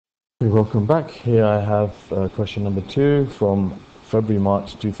Welcome back. Here I have question number 2 from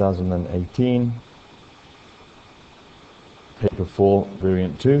February-March 2018, paper 4,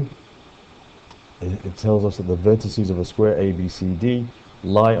 variant 2. It tells us that the vertices of a square ABCD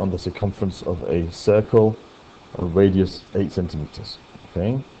lie on the circumference of a circle of radius 8 centimeters.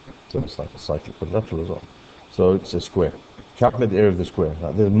 Okay, so it's like a cyclic quadrilateral as well. So it's a square. Calculate the area of the square.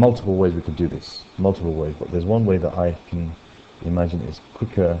 Now, there's multiple ways we could do this, multiple ways, but there's one way that I can imagine is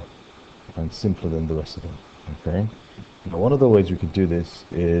quicker and simpler than the rest of them. Okay, now one of the ways we could do this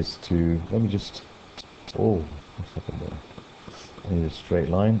is to, let me just, what's happened there? I need a straight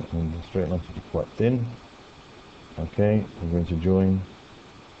line, and the straight line should be quite thin. Okay, I'm going to join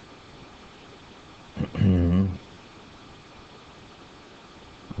I'm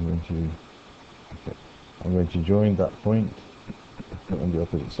going to join that point on the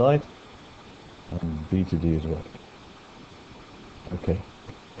opposite side, and B to D as well. Okay.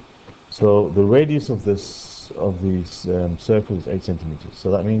 So the radius of these circle is 8 centimeters. So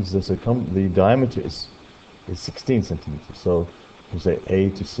that means the diameter is 16 centimeters. So we say A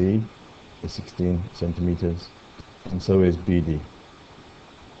to C is 16 centimeters, and so is BD.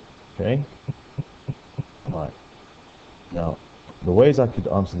 Okay. Right. Now, the ways I could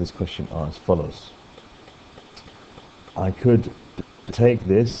answer this question are as follows. I could take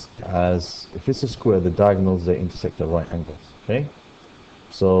this as, if it's a square, the diagonals, they intersect at right angles. Okay.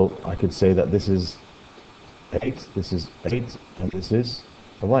 So I could say that this is 8, this is 8, and this is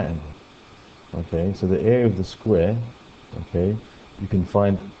a right angle. Okay, so the area of the square, okay, you can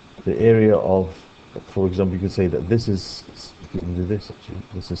find the area of, for example, you could say that this is, you can do this actually,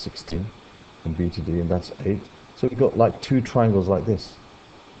 this is 16 from B to D, and that's 8. So we've got like two triangles like this.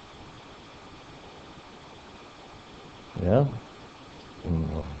 Yeah?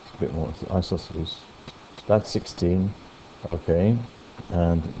 It's a bit more isosceles. That's 16, okay.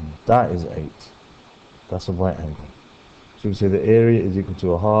 And that is 8. That's a right angle. So we say the area is equal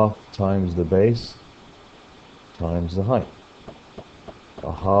to a half times the base times the height.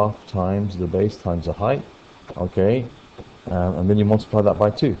 A half times the base times the height. Okay. And then you multiply that by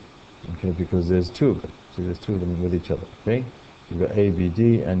 2. Okay, because there's 2 of them. So there's 2 of them with each other. Okay. You've got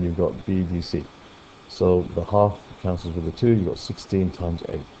ABD and you've got BDC. So the half cancels with the 2. You've got 16 times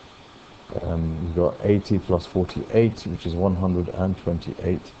 8. You've got 80 plus 48, which is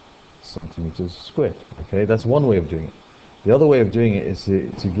 128 centimeters squared. Okay, that's one way of doing it. The other way of doing it is to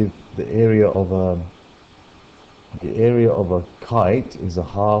give the area of a kite is a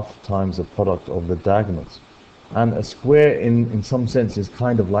half times the product of the diagonals. And a square, in some sense, is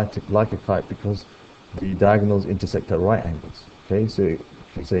kind of like a kite because the diagonals intersect at right angles. Okay, so you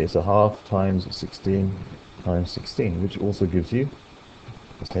can say it's a half times 16 times 16, which also gives you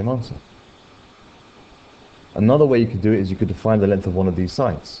the same answer. Another way you could do it is you could define the length of one of these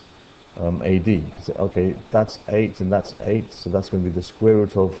sides, AD. So, okay, that's 8 and that's 8, so that's going to be the square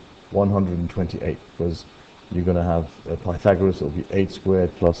root of 128, because you're going to have Pythagoras, it'll be 8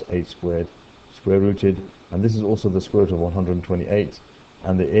 squared plus 8 squared, square rooted, and this is also the square root of 128,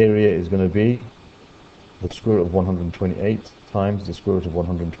 and the area is going to be the square root of 128 times the square root of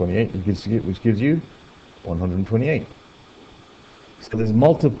 128, which gives you 128. So there's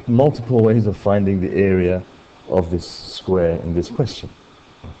multiple ways of finding the area of this square in this question.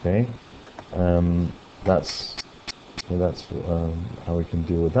 Okay, that's how we can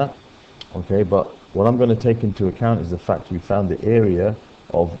deal with that. Okay, but what I'm going to take into account is the fact we found the area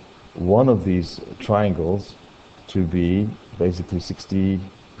of one of these triangles to be basically 60.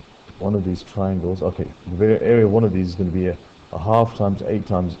 One of these triangles. Okay, the area of one of these is going to be a half times 8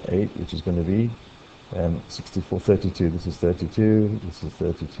 times 8, which is going to be 64, 32. This is 32. This is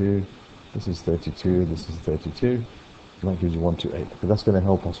 32. This is 32, this is 32, and that gives you 128. But that's going to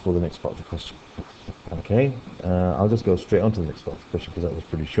help us for the next part of the question. Okay, I'll just go straight on to the next part of the question because that was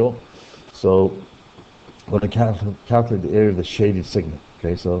pretty short. So we're going to calculate the area of the shaded segment.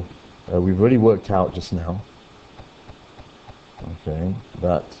 Okay, so we've already worked out just now, okay,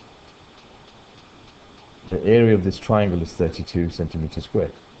 that the area of this triangle is 32 centimeters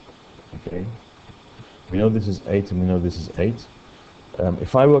squared. Okay, we know this is 8 and we know this is 8.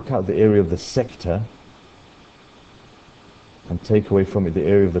 If I work out the area of the sector and take away from it the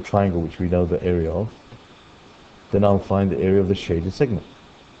area of the triangle, which we know the area of, then I'll find the area of the shaded segment.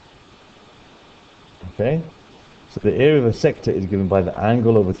 Okay? So the area of a sector is given by the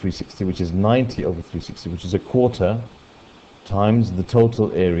angle over 360, which is 90 over 360, which is a quarter times the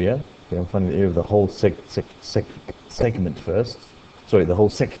total area. Okay, I'm finding the area of the whole segment first. Sorry, the whole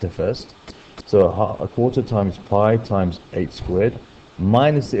sector first. So a quarter times pi times 8 squared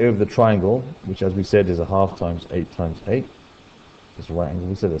minus the area of the triangle, which as we said is a half times 8 times 8. Just a right angle.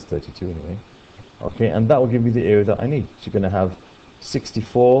 We said that's 32 anyway. Okay, and that will give me the area that I need. So you're going to have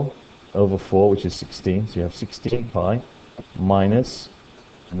 64 over 4, which is 16. So you have 16 pi minus,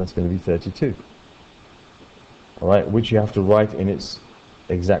 and that's going to be 32. All right, which you have to write in its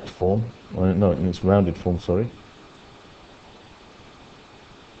exact form. Well, no, in its rounded form, sorry.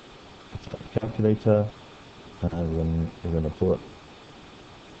 Calculator, and we're going to put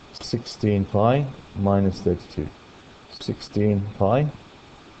 16 pi minus 32. 16 pi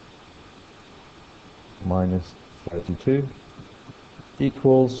minus 32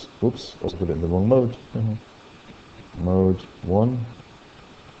 equals, oops, I put it in the wrong mode. Mode 1,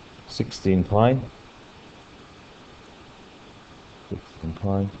 16 pi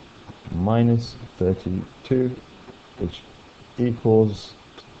minus 32, which equals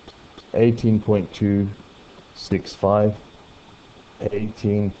 18.265.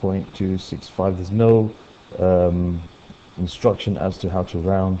 18.265. There's no instruction as to how to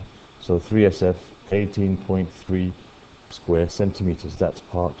round. So 3SF, 18.3 square centimeters. That's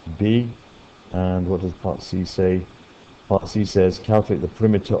part B. And what does part C say? Part C says calculate the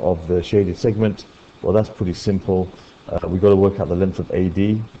perimeter of the shaded segment. Well, that's pretty simple. We've got to work out the length of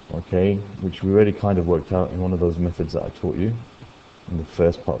AD, okay, which we already kind of worked out in one of those methods that I taught you in the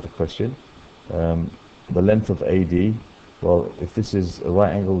first part of the question. The length of AD, well, if this is a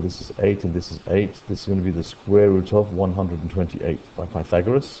right angle, this is 8 and this is 8, this is going to be the square root of 128 by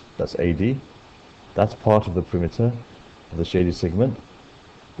Pythagoras. That's AD. That's part of the perimeter of the shaded segment.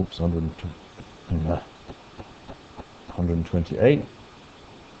 Oops, 128.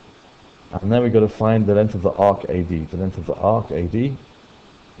 And then we've got to find the length of the arc AD. The length of the arc AD,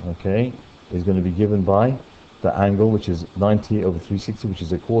 okay, is going to be given by the angle, which is 90 over 360, which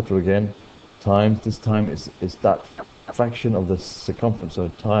is a quarter again, times, this time is that fraction of the circumference, so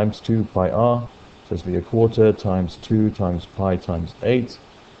times 2 pi r, so it's going to be a quarter times 2 times pi times 8,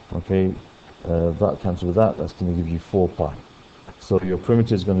 okay, that cancels with that, that's going to give you 4 pi. So your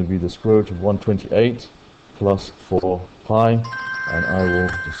perimeter is going to be the square root of 128 plus 4 pi, and I will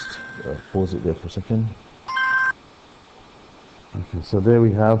just pause it there for a second. Okay, so there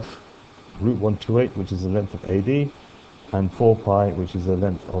we have root 128, which is the length of AD, and 4 pi, which is the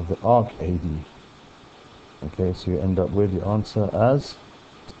length of the arc AD. Okay, so you end up with your answer as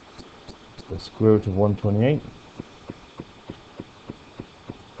the square root of 128.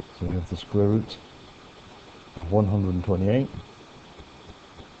 So we have the square root of 128,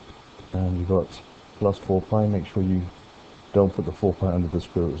 and you've got plus 4 pi. Make sure you don't put the 4 pi under the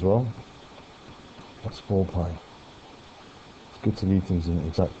square root as well. That's 4 pi. It's good to leave things in the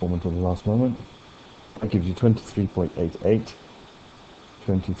exact form until the last moment. That gives you 23.88.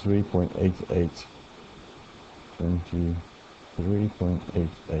 23.88.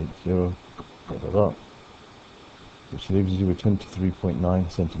 23.880, which leaves you with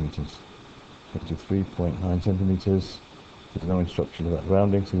 23.9 centimeters. 23.9 centimeters. There's no instruction about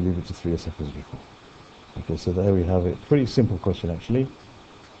rounding, so we leave it to 3SF as before. Okay, so there we have it. Pretty simple question actually.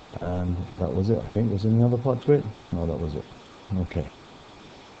 And that was it, I think. Was there any other part to it? No, that was it. Okay.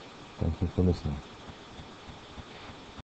 Thank you for listening.